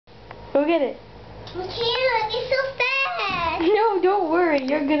Go get it. I can't. It's so fast. No, don't worry.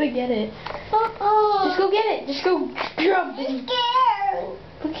 You're gonna get it. Just go get it. Just go grab it.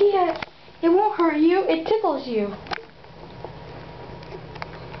 I'm scared. Loukia, it won't hurt you. It tickles you.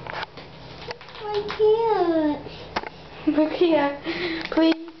 I can't. Loukia,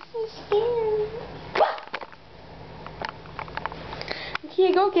 please. I'm scared. Loukia,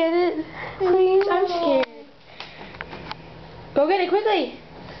 go get it. Please, I'm scared. Go get it quickly.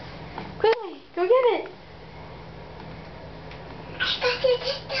 Quickly, go get it.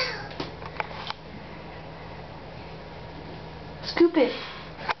 Scoop it.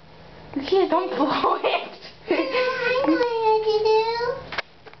 Loukia, don't blow it. I know what to do.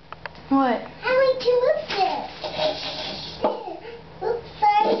 What? I want to move it. Oops,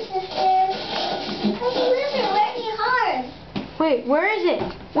 sorry, sister. I can move it really hard. Wait, where is it?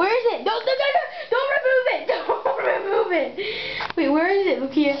 Where is it? Don't remove it. Don't remove it. Wait, where is it,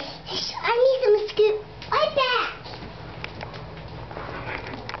 Loukia? I need some scoop like that.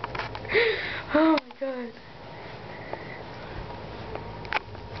 Oh my god.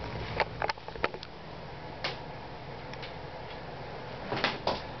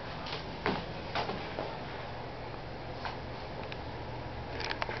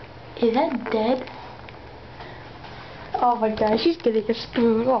 Is that dead? Oh my god, she's getting a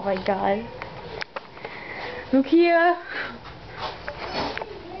spoon. Oh my god. Loukia.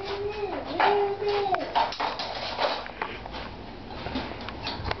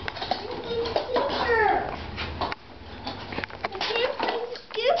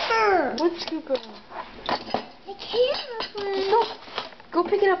 What scooper? I can't. Go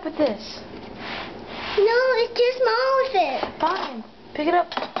pick it up with this. No, it's too small with it. Fine. Pick it up.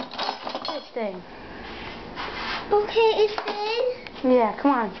 This thing. Okay, it's big. Yeah,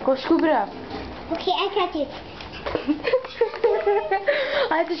 come on. Go scoop it up. Okay, I got you.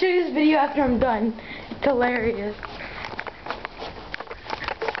 I have to show you this video after I'm done. It's hilarious.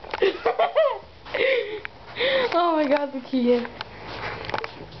 Oh my god, Loukia.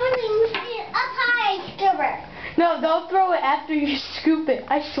 Up high, scooper. No, don't throw it after you scoop it.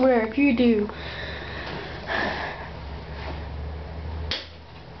 I swear, if you do.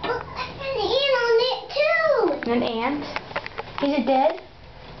 Look, I found an ant on it too. An ant? Is it dead?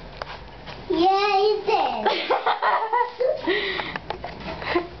 Yeah, he's dead.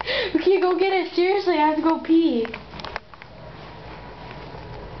 Loukia, go get it. Seriously, I have to go pee.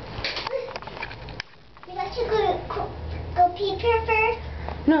 You got to go pee here first.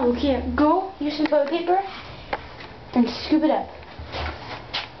 No, Loukia, go use some toilet paper and scoop it up.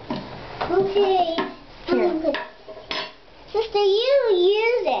 Okay. Here. Sister, you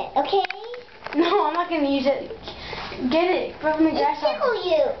use it, okay? No, I'm not going to use it. Get it from the It grasshopper. tickle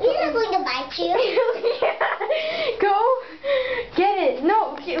you. He's not going to bite you. Go get it.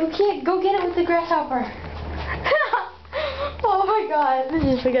 No, Loukia, go get it with the grasshopper. Oh my god, this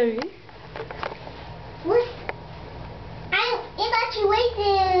is gonna be. What? I thought you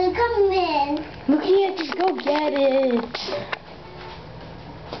waited. Come in. Loukia, just go get it.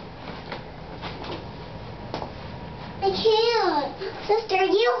 I can't. Sister,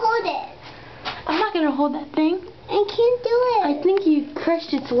 you hold it. I'm not gonna hold that thing. I can't do it. I think you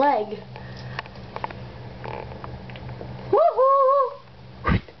crushed its leg.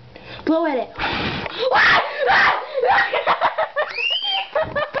 Woohoo! Blow at it.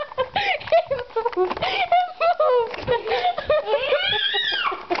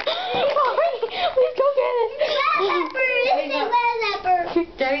 Please go get it.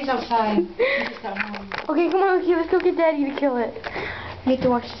 Daddy's outside. He just got home. Okay, come on, Loukia, let's go get Daddy to kill it. We have to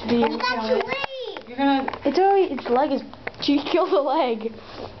watch this video. I got too late. You're gonna... It's already, its leg is, she killed the leg. You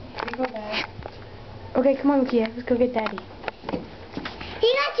go back. Okay, come on, Loukia, let's go get Daddy.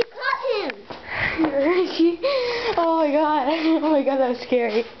 He got you caught him. Oh my god, that was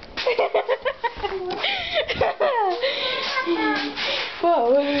scary.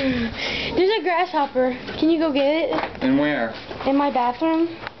 Whoa. There's a grasshopper. Can you go get it? And where? In my bathroom.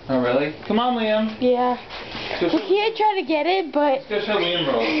 Oh, really? Come on, Liam. Yeah. Let's Loukia tried to get it, but... go show Liam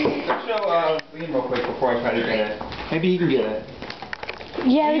Let's show Liam real quick before I try to get it. Maybe he can get it.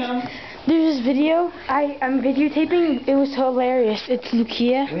 Yeah, Liam. there's this video. I'm videotaping. It was hilarious. It's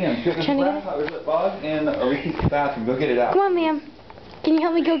Loukia. Liam, there's Trying to get it? there's a bug in Ariki's bathroom. Go get it out. Come on, Liam. Can you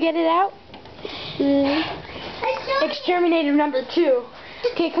help me go get it out? Exterminator number 2.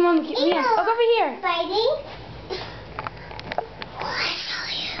 Okay, come on, Liam. Look over here. Fighting. Oh, I saw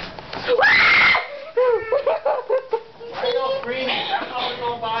you. I don't scream. That's how we're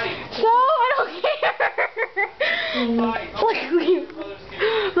going to bite. So, I don't care. Look, Liam.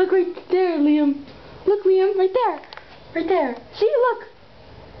 Look right there, Liam. Look, Liam, right there. Right there. See, look.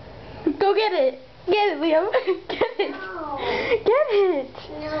 Go get it. Get it, Liam. Get it. No. Get it.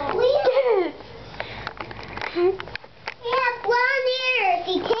 No. Get it. You have blonde hair.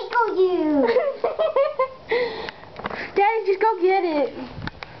 They tickle you. Daddy, just go get it.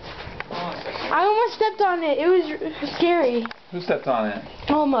 I almost stepped on it. It was scary. Who stepped on it?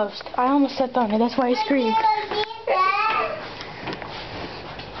 Almost. I almost stepped on it. That's why I screamed.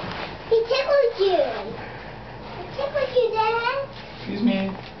 He tickled you. He tickled you, Dad. Excuse me.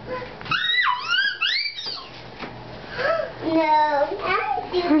 No,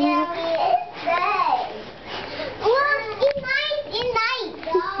 not you, Daddy. It's bad. Well, it's nice. It's nice.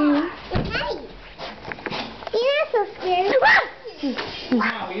 It's nice. You're not so scared.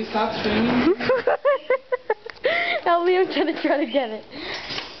 Wow, will you stop screaming? Now Liam's gonna try to get it.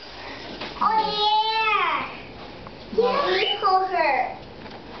 Oh, yeah. Yeah, we hold her.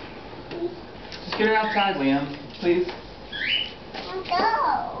 Just get her outside, Liam. Please. Go.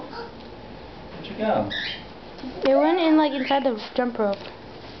 Where'd you go? It went in like inside the jump rope.